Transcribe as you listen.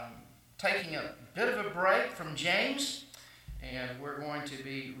taking a bit of a break from James, and we're going to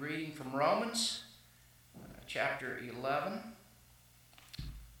be reading from Romans chapter 11.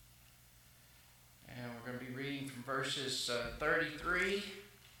 And we're going to be reading from verses 33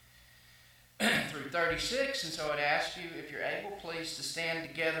 through 36. And so I'd ask you, if you're able, please to stand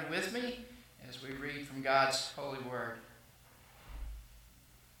together with me as we read from God's holy word.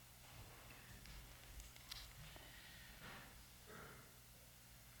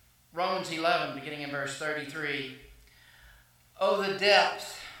 Romans 11, beginning in verse 33. Oh, the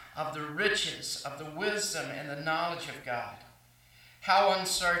depth of the riches of the wisdom and the knowledge of God. How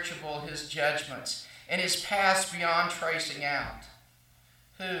unsearchable his judgments, and his paths beyond tracing out.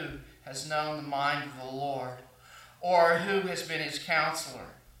 Who has known the mind of the Lord? Or who has been his counselor?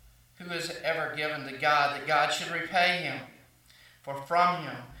 Who has ever given to God that God should repay him? For from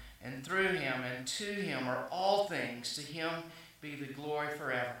him, and through him, and to him are all things. To him be the glory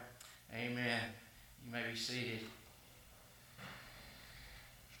forever. Amen. You may be seated.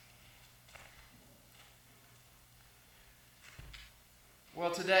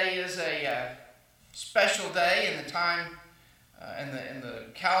 Well, today is a special day in the time, in the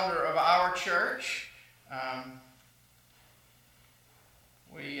calendar of our church.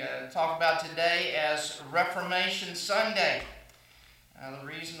 We talk about today as Reformation Sunday. The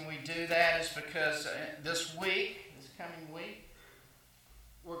reason we do that is because this coming week,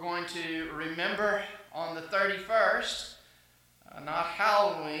 we're going to remember on the 31st, not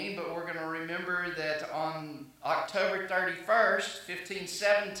Halloween, but we're going to remember that on October 31st,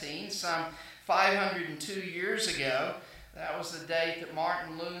 1517, some 502 years ago, that was the date that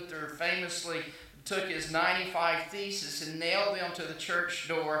Martin Luther famously took his 95 Theses and nailed them to the church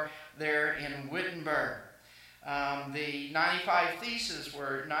door there in Wittenberg. The 95 Theses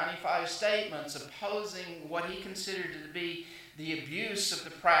were 95 statements opposing what he considered to be the abuse of the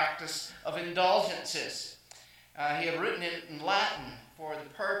practice of indulgences. He had written it in Latin for the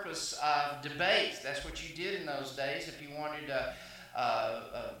purpose of debate. That's what you did in those days. If you wanted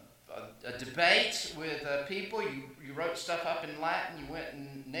a debate with people, you wrote stuff up in Latin, you went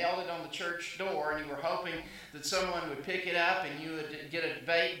and nailed it on the church door, and you were hoping that someone would pick it up and you would get a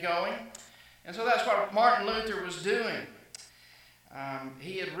debate going. And so that's what Martin Luther was doing.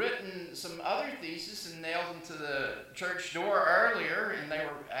 He had written some other theses and nailed them to the church door earlier, and they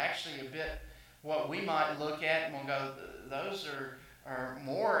were actually a bit what we might look at and we'll go, those are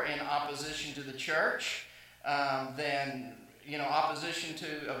more in opposition to the church than opposition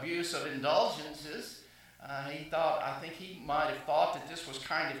to abuse of indulgences. I think he might have thought that this was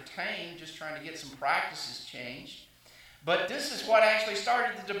kind of tame, just trying to get some practices changed. But this is what actually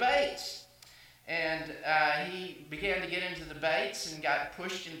started the debates. And he began to get into debates and got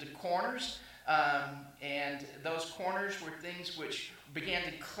pushed into corners. And those corners were things which began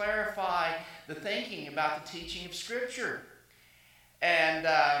to clarify the thinking about the teaching of Scripture. And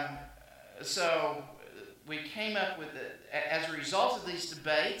so we came up with, as a result of these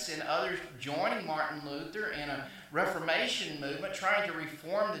debates and others joining Martin Luther in a Reformation movement, trying to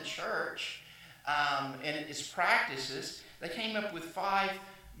reform the church and its practices, they came up with 5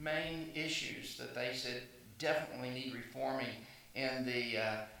 main issues that they said definitely need reforming in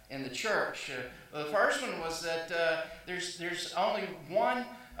the church. The first one was that there's only one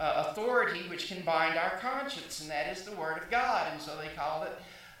authority which can bind our conscience, and that is the Word of God. And so they called it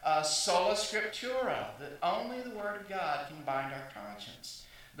sola scriptura, that only the Word of God can bind our conscience.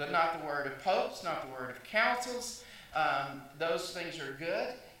 Not the word of popes, not the word of councils. Those things are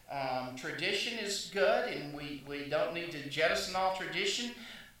good. Tradition is good, and we don't need to jettison all tradition,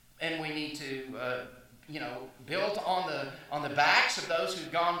 and we need to build on the backs of those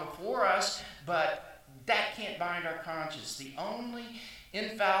who've gone before us, but that can't bind our conscience. The only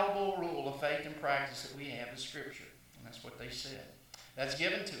infallible rule of faith and practice that we have is Scripture, and that's what they said. That's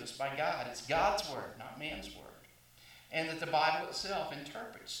given to us by God. It's God's word, not man's word. And that the Bible itself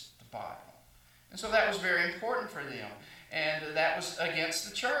interprets the Bible. And so that was very important for them. And that was against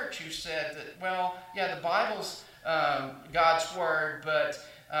the church, who said that, the Bible's God's word, but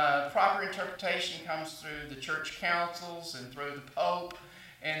proper interpretation comes through the church councils and through the Pope.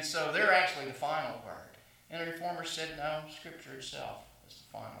 And so they're actually the final word. And the Reformers said, no, Scripture itself is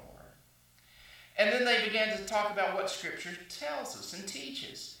the final word. And then they began to talk about what Scripture tells us and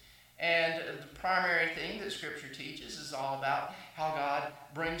teaches. And the primary thing that Scripture teaches is all about how God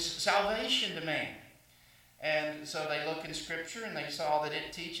brings salvation to man. And so they look in Scripture and they saw that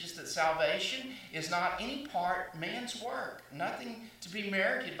it teaches that salvation is not any part man's work. Nothing to be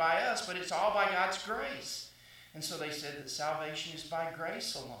merited by us, but it's all by God's grace. And so they said that salvation is by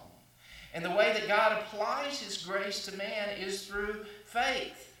grace alone. And the way that God applies His grace to man is through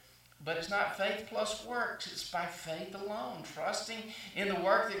faith. But it's not faith plus works. It's by faith alone, trusting in the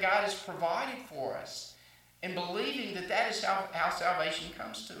work that God has provided for us and believing that that is how salvation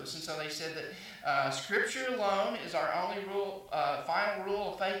comes to us. And so they said that Scripture alone is our only rule, final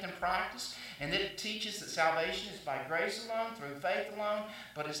rule of faith and practice, and that it teaches that salvation is by grace alone, through faith alone,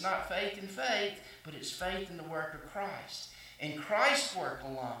 but it's not faith in faith, but it's faith in the work of Christ, and Christ's work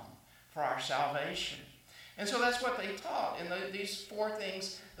alone for our salvation. And so that's what they taught. And these four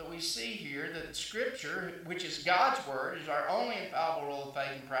things that we see here, that Scripture, which is God's Word, is our only infallible rule of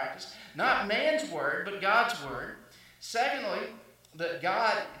faith and practice. Not man's Word, but God's Word. Secondly, that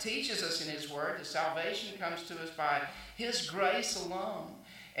God teaches us in His Word that salvation comes to us by His grace alone.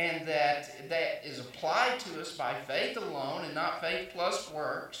 And that is applied to us by faith alone and not faith plus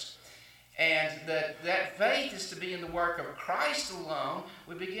works. And that faith is to be in the work of Christ alone.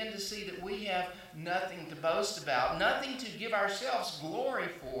 We begin to see that we have nothing to boast about, nothing to give ourselves glory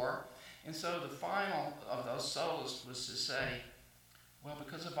for. And so the final of those solas was to say, well,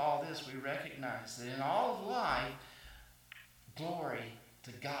 because of all this, we recognize that in all of life, glory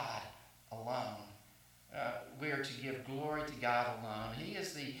to God alone. We are to give glory to God alone. He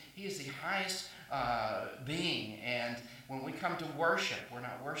is the highest being, and when we come to worship, we're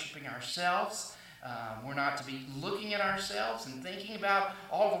not worshiping ourselves. We're not to be looking at ourselves and thinking about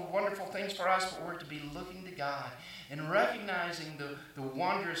all the wonderful things for us, but we're to be looking to God and recognizing the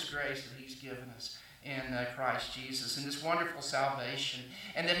wondrous grace that He's given us in Christ Jesus and this wonderful salvation,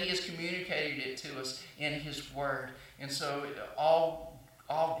 and that He has communicated it to us in His Word. And so all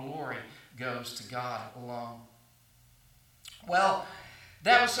glory goes to God alone. Well,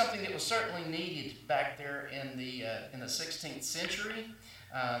 that was something that was certainly needed back there in the 16th century.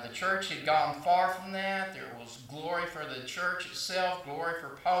 The church had gone far from that. There was glory for the church itself, glory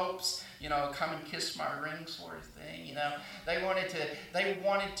for popes. Come and kiss my ring, sort of thing. They wanted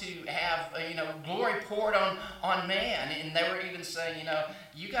to have glory poured on man, and they were even saying,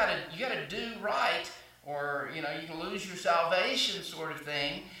 you gotta do right, or you can lose your salvation, sort of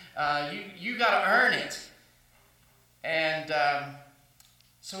thing. You got to earn it. And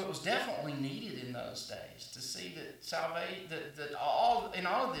so it was definitely needed in those days to see that that all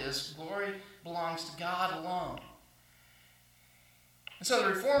of this, glory belongs to God alone. And so the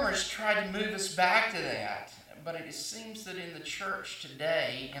Reformers tried to move us back to that. But it seems that in the church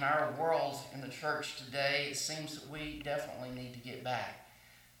today, in our world in the church today, it seems that we definitely need to get back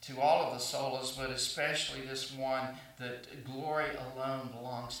to all of the solas, but especially this one, that glory alone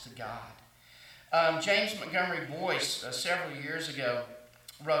belongs to God. James Montgomery Boyce, several years ago,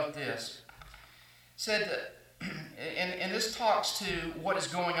 wrote this. Said that, and this talks to what is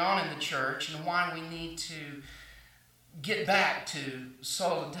going on in the church and why we need to get back to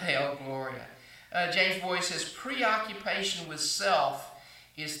sola Deo Gloria. James Boyce says, preoccupation with self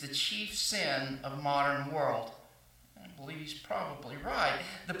is the chief sin of modern world. I believe he's probably right.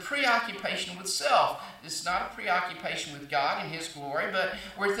 The preoccupation with self. It's not a preoccupation with God and His glory, but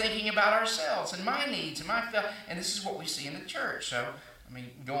we're thinking about ourselves and my needs and and this is what we see in the church. So,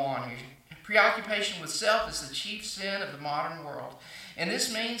 go on here. Preoccupation with self is the chief sin of the modern world. And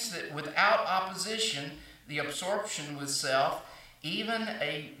this means that without opposition, the absorption with self, even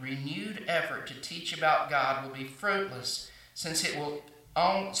a renewed effort to teach about God will be fruitless, since it will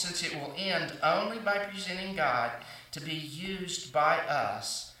end only by presenting God to be used by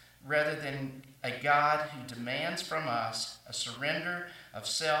us, rather than a God who demands from us a surrender of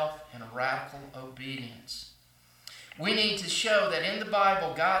self and a radical obedience. We need to show that in the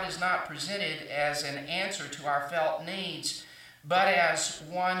Bible, God is not presented as an answer to our felt needs, but as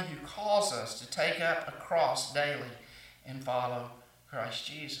one who calls us to take up a cross daily and follow Christ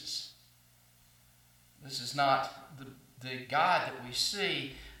Jesus. This is not the God that we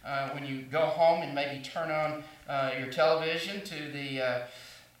see when you go home and maybe turn on your television to the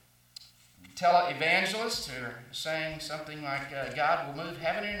tele-evangelists who are saying something like, God will move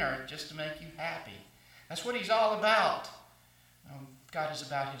heaven and earth just to make you happy. That's what He's all about. God is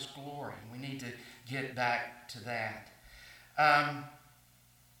about His glory. We need to get back to that.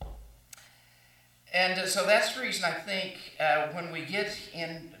 And so that's the reason I think when we get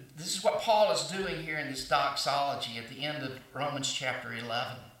in, this is what Paul is doing here in this doxology at the end of Romans chapter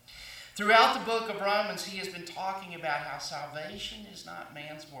 11. Throughout the book of Romans, he has been talking about how salvation is not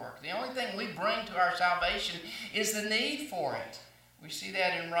man's work. The only thing we bring to our salvation is the need for it. We see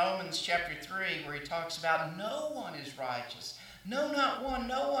that in Romans chapter 3, where he talks about no one is righteous. No, not one.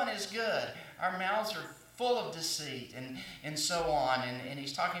 No one is good. Our mouths are full of deceit and so on. And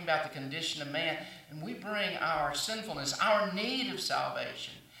he's talking about the condition of man. And we bring our sinfulness, our need of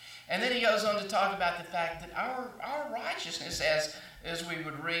salvation. And then he goes on to talk about the fact that our righteousness as we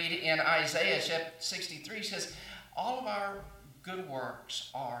would read in Isaiah chapter 63, says, all of our good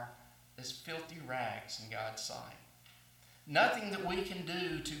works are as filthy rags in God's sight. Nothing that we can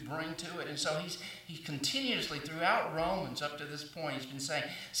do to bring to it. And so he continuously, throughout Romans up to this point, he's been saying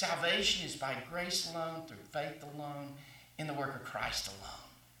salvation is by grace alone, through faith alone, in the work of Christ alone.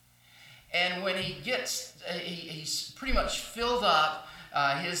 And when he gets, he's pretty much filled up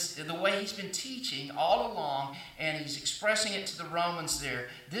the way he's been teaching all along, and he's expressing it to the Romans there.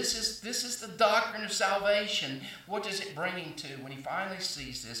 This is the doctrine of salvation. What does it bring him to? When he finally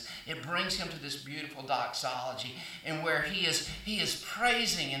sees this, it brings him to this beautiful doxology, and where he is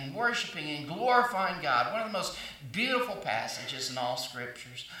praising and worshiping and glorifying God. One of the most beautiful passages in all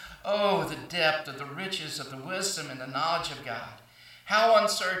Scriptures. Oh, the depth of the riches of the wisdom and the knowledge of God. How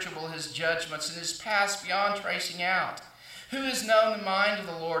unsearchable his judgments and his paths beyond tracing out. Who has known the mind of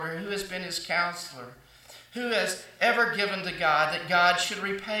the Lord, or who has been his counselor? Who has ever given to God that God should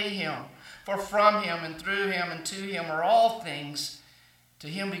repay him? For from him and through him and to him are all things. To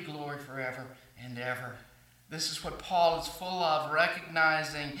him be glory forever and ever. This is what Paul is full of,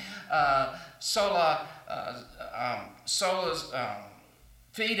 recognizing sola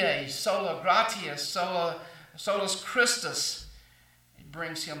fide, sola gratia, solus Christus.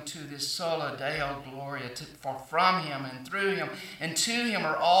 Brings him to this sola Deo Gloria, for from him and through him and to him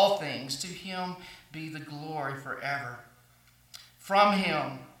are all things. To him be the glory forever. From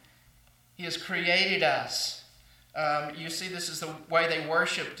him, he has created us. You see, this is the way they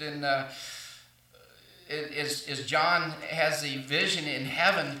worshipped as John has the vision in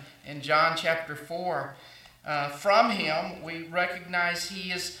heaven in John chapter 4. From him, we recognize he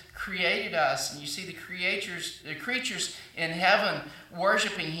has created us. And you see the creatures in heaven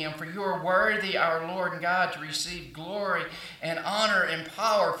worshiping him. For you are worthy, our Lord and God, to receive glory and honor and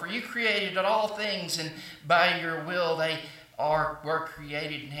power. For you created all things, and by your will they were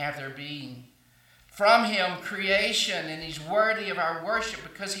created and have their being. From him, creation, and he's worthy of our worship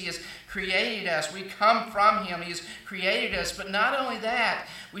because he has created us. We come from him. He has created us. But not only that,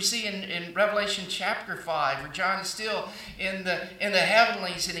 we see in Revelation chapter 5, where John is still in the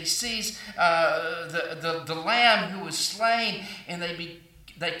heavenlies, and he sees the Lamb who was slain, and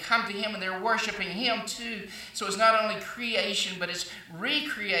they come to him and they're worshiping him too. So it's not only creation, but it's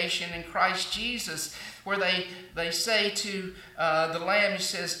recreation in Christ Jesus, where they say to the Lamb, he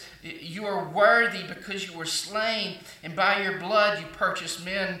says, you are worthy because you were slain, and by your blood you purchased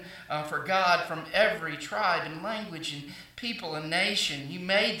men for God from every tribe and language and people and nation. You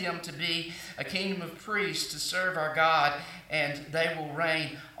made them to be a kingdom of priests to serve our God, and they will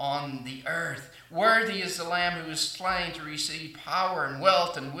reign on the earth. Worthy is the Lamb who was slain to receive power and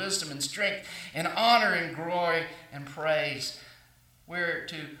wealth and wisdom and strength and honor and glory and praise. We're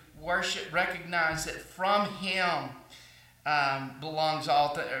to worship, recognize that from him belongs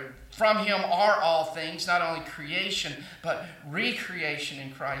all from him are all things, not only creation, but recreation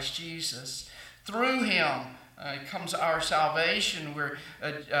in Christ Jesus. Through him comes our salvation, where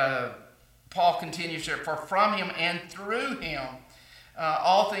Paul continues there, for from him and through him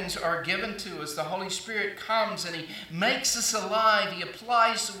all things are given to us. The Holy Spirit comes and he makes us alive. He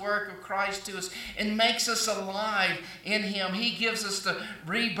applies the work of Christ to us and makes us alive in him. He gives us the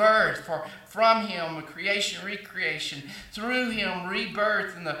rebirth. For from him, creation, recreation. Through him,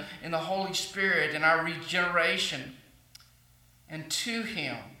 rebirth in the Holy Spirit and our regeneration. And to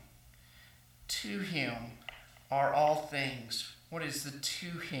him are all things. What is the to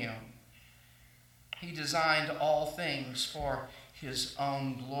him? He designed all things for his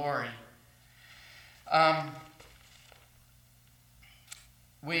own glory.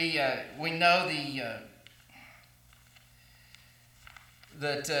 We know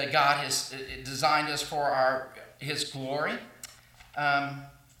that God has designed us for his glory.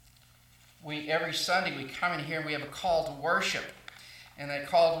 Every Sunday we come in here and we have a call to worship, and that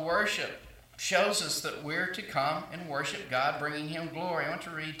call to worship shows us that we're to come and worship God, bringing him glory. I want to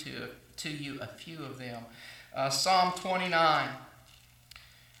read to you a few of them. Psalm 29.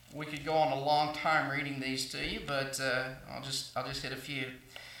 We could go on a long time reading these to you, but I'll just hit a few.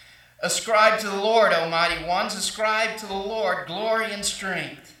 Ascribe to the Lord, O mighty ones. Ascribe to the Lord glory and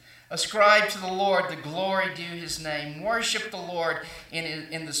strength. Ascribe to the Lord the glory due his name. Worship the Lord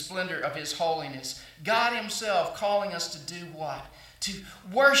in the splendor of his holiness. God himself calling us to do what? To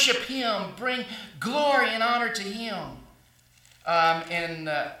worship him, bring glory and honor to him.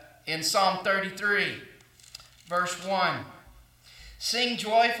 In Psalm 33, verse 1. Sing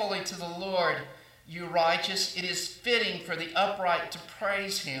joyfully to the Lord, you righteous. It is fitting for the upright to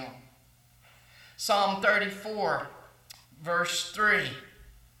praise him. Psalm 34, verse 3.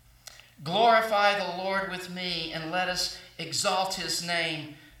 Glorify the Lord with me, and let us exalt his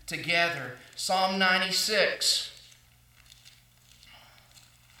name together. Psalm 96.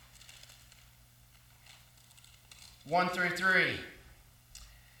 One through 3.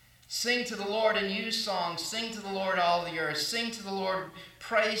 Sing to the Lord a new song. Sing to the Lord all the earth. Sing to the Lord,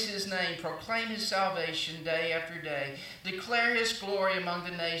 praise his name. Proclaim his salvation day after day. Declare his glory among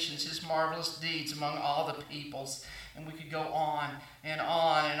the nations, his marvelous deeds among all the peoples. And we could go on and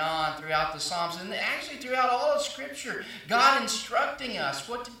on and on throughout the Psalms. And actually throughout all of Scripture, God instructing us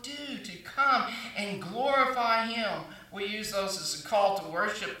what to do to come and glorify him. We use those as a call to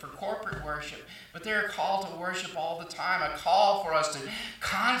worship for corporate worship. But they're a call to worship all the time. A call for us to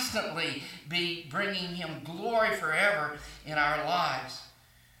constantly be bringing him glory forever in our lives.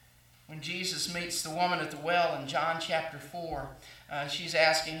 When Jesus meets the woman at the well in John chapter 4, she's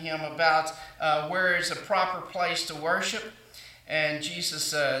asking him about where is a proper place to worship. And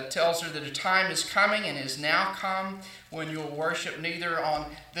Jesus tells her that a time is coming and is now come when you'll worship neither on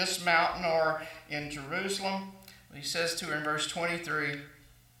this mountain or in Jerusalem. He says to her in verse 23,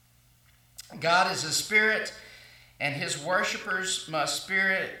 God is a spirit, and his worshipers God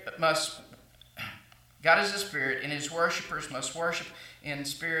is a spirit, and his worshipers must worship in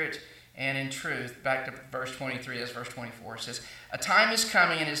spirit and in truth. Back to verse 23, that's verse 24. It says, a time is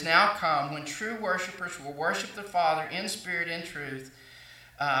coming and is now come when true worshipers will worship the Father in spirit and truth,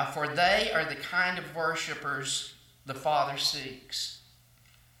 for they are the kind of worshipers the Father seeks.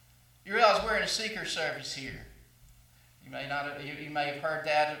 You realize we're in a seeker service here. You may have heard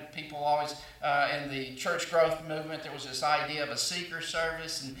that. People always, in the church growth movement, there was this idea of a seeker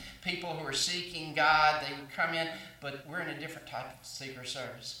service, and people who are seeking God, they would come in, but we're in a different type of seeker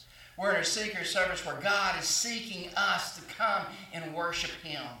service. We're in a seeker service where God is seeking us to come and worship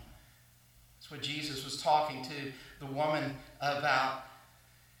him. That's what Jesus was talking to the woman about.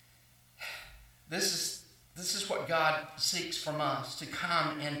 This is what God seeks from us, to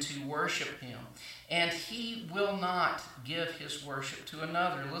come and to worship him. And he will not give his worship to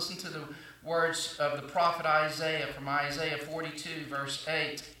another. Listen to the words of the prophet Isaiah from Isaiah 42, verse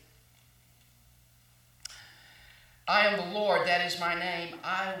 8. I am the Lord, that is my name.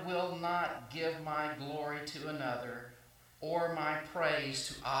 I will not give my glory to another, or my praise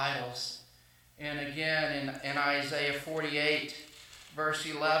to idols. And again in Isaiah 48, verse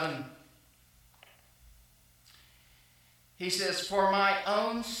 11, he says, for my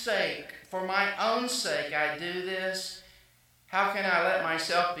own sake I do this. How can I let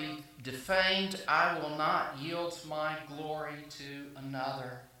myself be defamed? I will not yield my glory to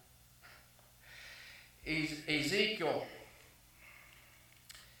another. Ezekiel,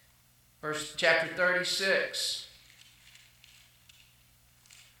 chapter 36.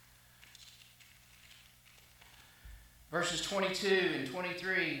 Verses 22 and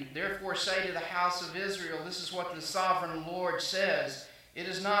 23, therefore say to the house of Israel, this is what the sovereign Lord says, it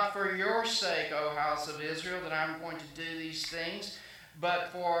is not for your sake, O house of Israel, that I'm going to do these things, but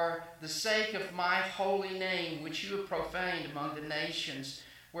for the sake of my holy name, which you have profaned among the nations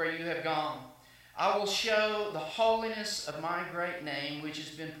where you have gone. I will show the holiness of my great name, which has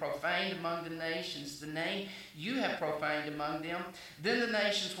been profaned among the nations, the name you have profaned among them. Then the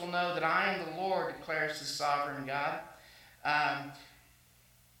nations will know that I am the Lord, declares the sovereign God.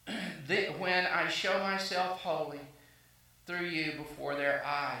 When I show myself holy through you before their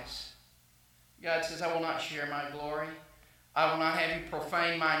eyes. God says, I will not share my glory. I will not have you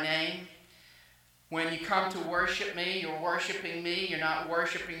profane my name. When you come to worship me, you're worshiping me. You're not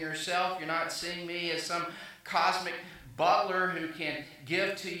worshiping yourself. You're not seeing me as some cosmic butler who can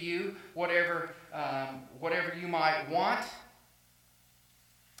give to you whatever you might want.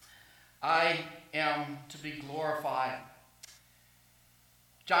 I am to be glorified.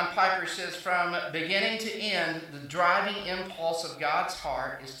 John Piper says, from beginning to end, the driving impulse of God's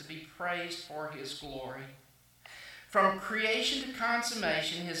heart is to be praised for his glory. From creation to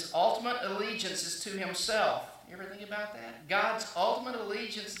consummation, his ultimate allegiance is to himself. You ever think about that? God's ultimate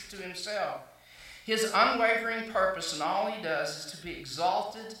allegiance is to himself. His unwavering purpose in all he does is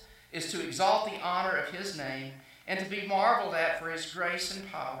to exalt the honor of his name and to be marveled at for his grace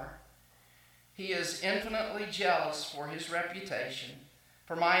and power. He is infinitely jealous for his reputation.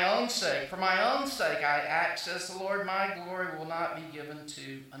 For my own sake I act, says the Lord, my glory will not be given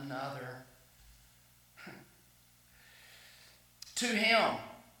to another. To him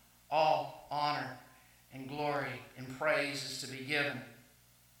all honor and glory and praise is to be given.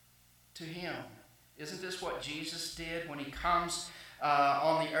 To him. Isn't this what Jesus did when he comes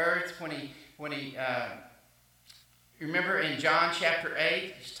on the earth? When he remember in John chapter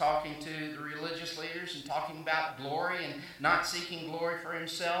 8, he's talking to the religious leaders and talking about glory and not seeking glory for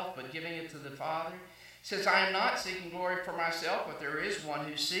himself, but giving it to the Father. He says, I am not seeking glory for myself, but there is one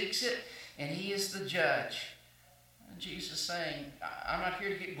who seeks it, and he is the judge. And Jesus is saying, I'm not here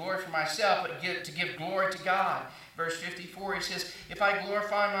to get glory for myself, but to give glory to God. Verse 54, he says, if I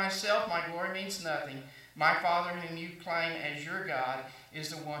glorify myself, my glory means nothing. My Father, whom you claim as your God, is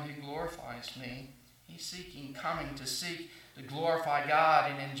the one who glorifies me. He's coming to seek to glorify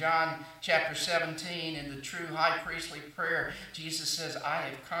God. And in John chapter 17, in the true high priestly prayer, Jesus says, I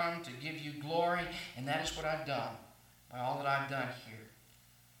have come to give you glory, and that is what I've done by all that I've done here.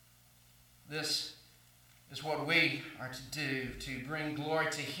 This is what we are to do, to bring glory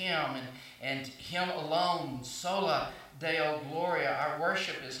to Him and Him alone, sola Deo Gloria. Our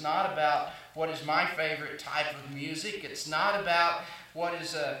worship is not about what is my favorite type of music. It's not about what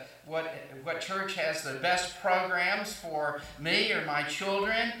church has the best programs for me or my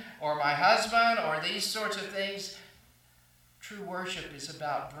children or my husband or these sorts of things. True worship is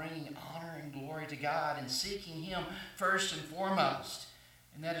about bringing honor and glory to God and seeking Him first and foremost.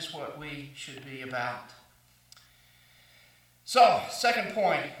 And that is what we should be about. So, second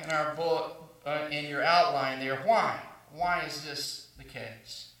point in our bullet, in your outline there, why? Why is this the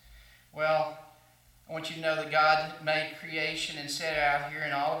case? Well, I want you to know that God made creation and set out here,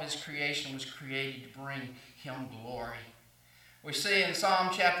 and all of His creation was created to bring Him glory. We see in Psalm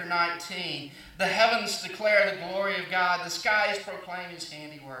chapter 19, the heavens declare the glory of God, the skies proclaim His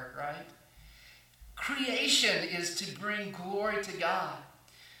handiwork, right? Creation is to bring glory to God.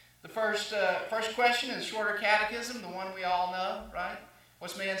 The first question in the shorter catechism, the one we all know, right?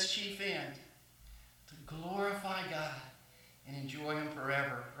 What's man's chief end? To glorify God and enjoy Him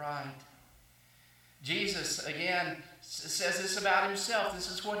forever, right? Jesus, again, says this about Himself. This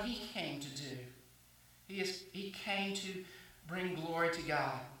is what He came to do. He came to bring glory to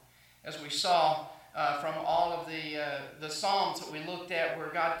God. As we saw from all of the Psalms that we looked at where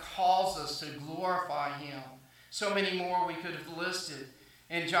God calls us to glorify Him. So many more we could have listed.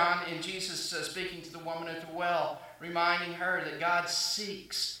 And Jesus speaking to the woman at the well, reminding her that God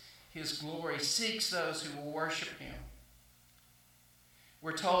seeks His glory, seeks those who will worship Him.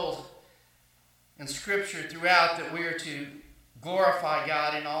 We're told in Scripture throughout that we are to glorify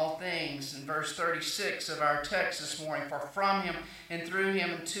God in all things. In verse 36 of our text this morning, for from Him and through Him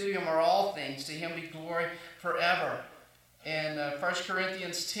and to Him are all things. To Him be glory forever. In 1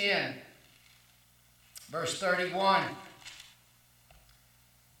 Corinthians 10, verse 31,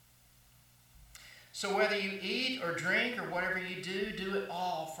 so whether you eat or drink or whatever you do, do it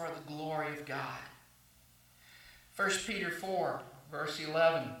all for the glory of God. 1 Peter 4, verse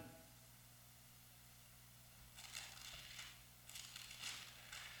 11.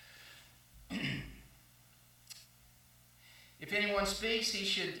 If anyone speaks, he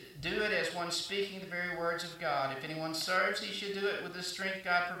should do it as one speaking the very words of God. If anyone serves, he should do it with the strength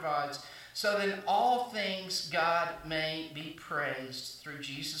God provides, so that in all things God may be praised through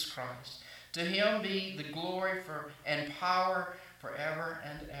Jesus Christ. To Him be the glory and power forever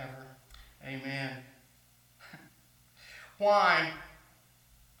and ever. Amen. Why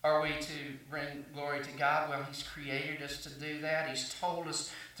are we to bring glory to God? Well, He's created us to do that. He's told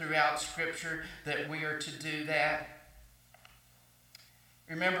us throughout Scripture that we are to do that.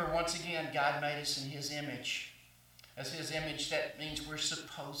 Remember, once again, God made us in His image. As His image, that means we're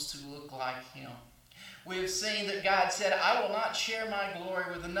supposed to look like Him. We have seen that God said, I will not share my glory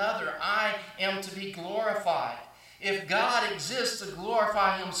with another. I am to be glorified. If God exists to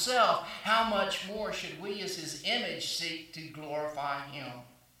glorify Himself, how much more should we as His image seek to glorify Him?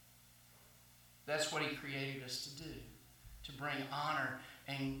 That's what He created us to do, to bring honor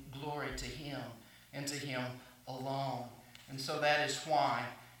and glory to Him and to Him alone. And so that is why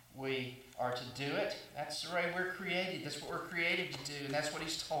we are to do it. That's the way we're created. That's what we're created to do, and that's what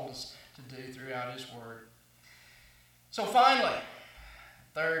He's told us to do throughout His Word. So finally,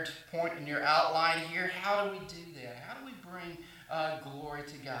 third point in your outline here, how do we do that? How do we bring glory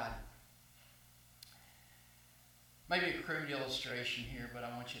to God? Maybe a crude illustration here, but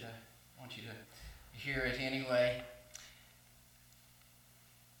I want you to hear it anyway.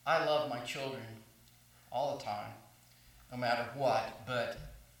 I love my children all the time, no matter what, but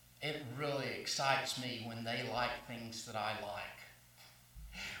it really excites me when they like things that I like.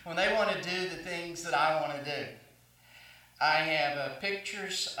 When they want to do the things that I want to do. I have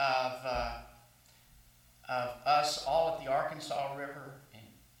pictures of us all at the Arkansas River, and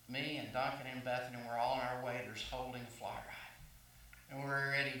me and Duncan and Bethany, and we're all on our waders holding a fly ride. And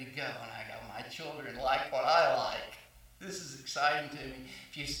we're ready to go. And I go, my children like what I like. This is exciting to me.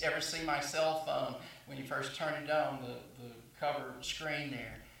 If you ever see my cell phone, when you first turn it on, the cover screen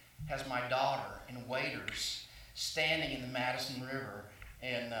there has my daughter in waders standing in the Madison River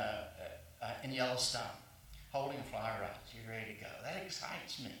and in Yellowstone, holding a fly rod. You're ready to go. That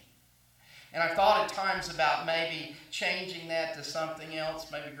excites me. And I've thought at times about maybe changing that to something else,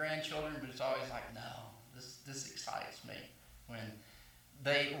 maybe grandchildren, but it's always like, no, this excites me when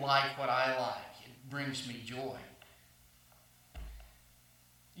they like what I like. It brings me joy.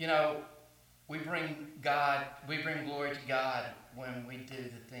 You know, we bring glory to God when we do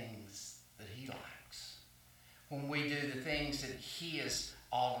the things that He likes. When we do the things that He is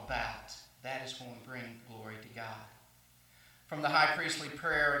all about. That is when we bring glory to God. From the high priestly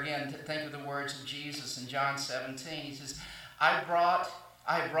prayer, again, think of the words of Jesus in John 17. He says, I brought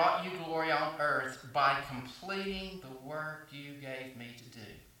you glory on earth by completing the work you gave me to do.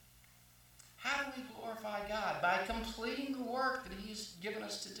 How do we glorify God? By completing the work that He's given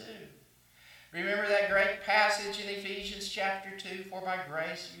us to do. Remember that great passage in Ephesians chapter 2, for by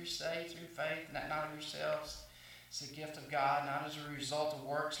grace you're saved through faith, and that not of yourselves. It's a gift of God, not as a result of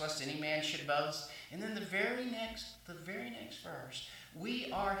works, lest any man should boast. And then the very next verse,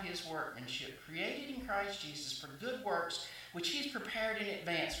 we are His workmanship, created in Christ Jesus for good works, which He's prepared in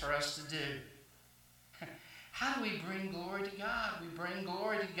advance for us to do. How do we bring glory to God? We bring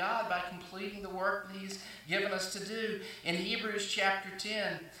glory to God by completing the work that He's given us to do. In Hebrews chapter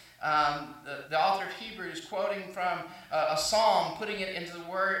 10, the author of Hebrews, quoting from a psalm, putting it into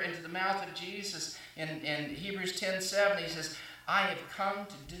the mouth of Jesus in Hebrews 10:7, he says, I have come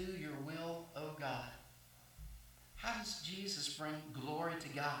to do your will, O God. How does Jesus bring glory to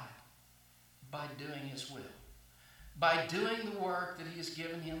God? By doing His will. By doing the work that He has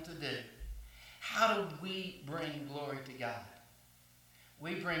given Him to do. How do we bring glory to God?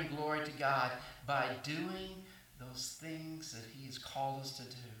 We bring glory to God by doing those things that He has called us to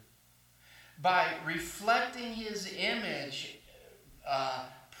do. By reflecting His image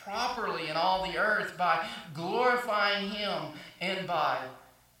properly in all the earth, by glorifying Him, and by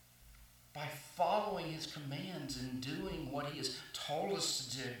following His commands and doing what He has told us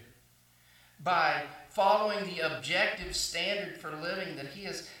to do. By following the objective standard for living that He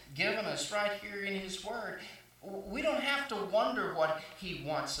has given us right here in His Word. We don't have to wonder what He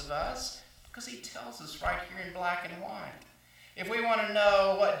wants of us, because He tells us right here in black and white. If we want to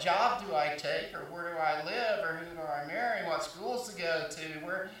know what job do I take, or where do I live, or who do I marry, what schools to go to,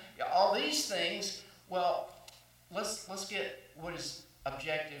 where all these things, well, let's get what is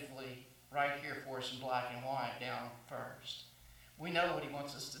objectively right here for us in black and white down first. We know what He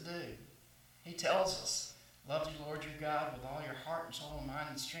wants us to do. He tells us, love the Lord your God with all your heart and soul and mind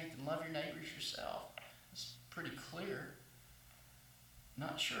and strength, and love your neighbors yourself. It's pretty clear.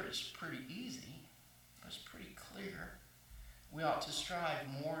 Not sure it's pretty easy, but it's pretty clear. We ought to strive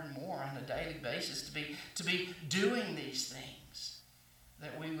more and more on a daily basis to be doing these things,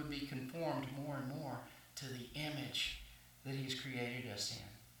 that we would be conformed more and more to the image that He's created us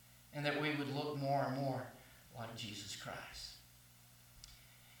in, and that we would look more and more like Jesus Christ.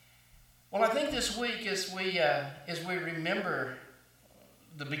 Well, I think this week, as we remember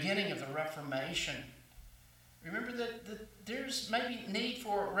the beginning of the Reformation, remember that there's maybe need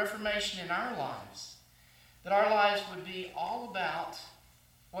for reformation in our lives. That our lives would be all about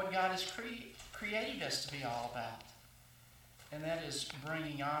what God has created us to be all about. And that is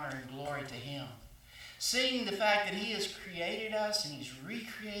bringing honor and glory to Him. Seeing the fact that He has created us and He's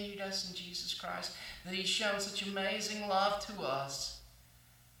recreated us in Jesus Christ. That He's shown such amazing love to us.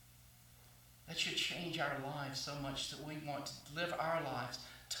 That should change our lives so much that we want to live our lives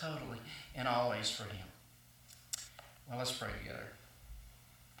totally and always for Him. Well, let's pray together.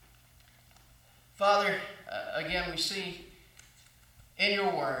 Father, again, we see in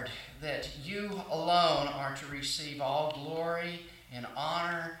your word that you alone are to receive all glory and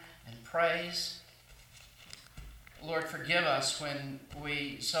honor and praise. Lord, forgive us when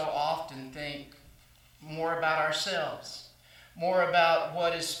we so often think more about ourselves, more about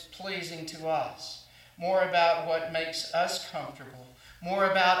what is pleasing to us, more about what makes us comfortable, more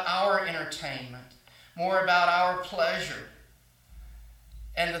about our entertainment, more about our pleasure.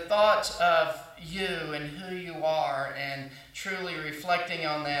 And the thought of you and who you are, and truly reflecting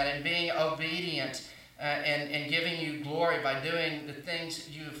on that and being obedient and giving you glory by doing the things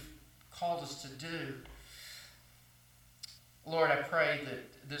that you've called us to do. Lord, I pray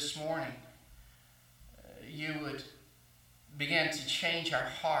that this morning you would begin to change our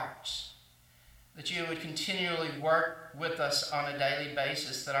hearts, that you would continually work with us on a daily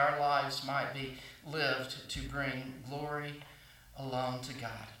basis, that our lives might be lived to bring glory alone to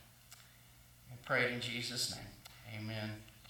God. I pray it in Jesus' name. Amen.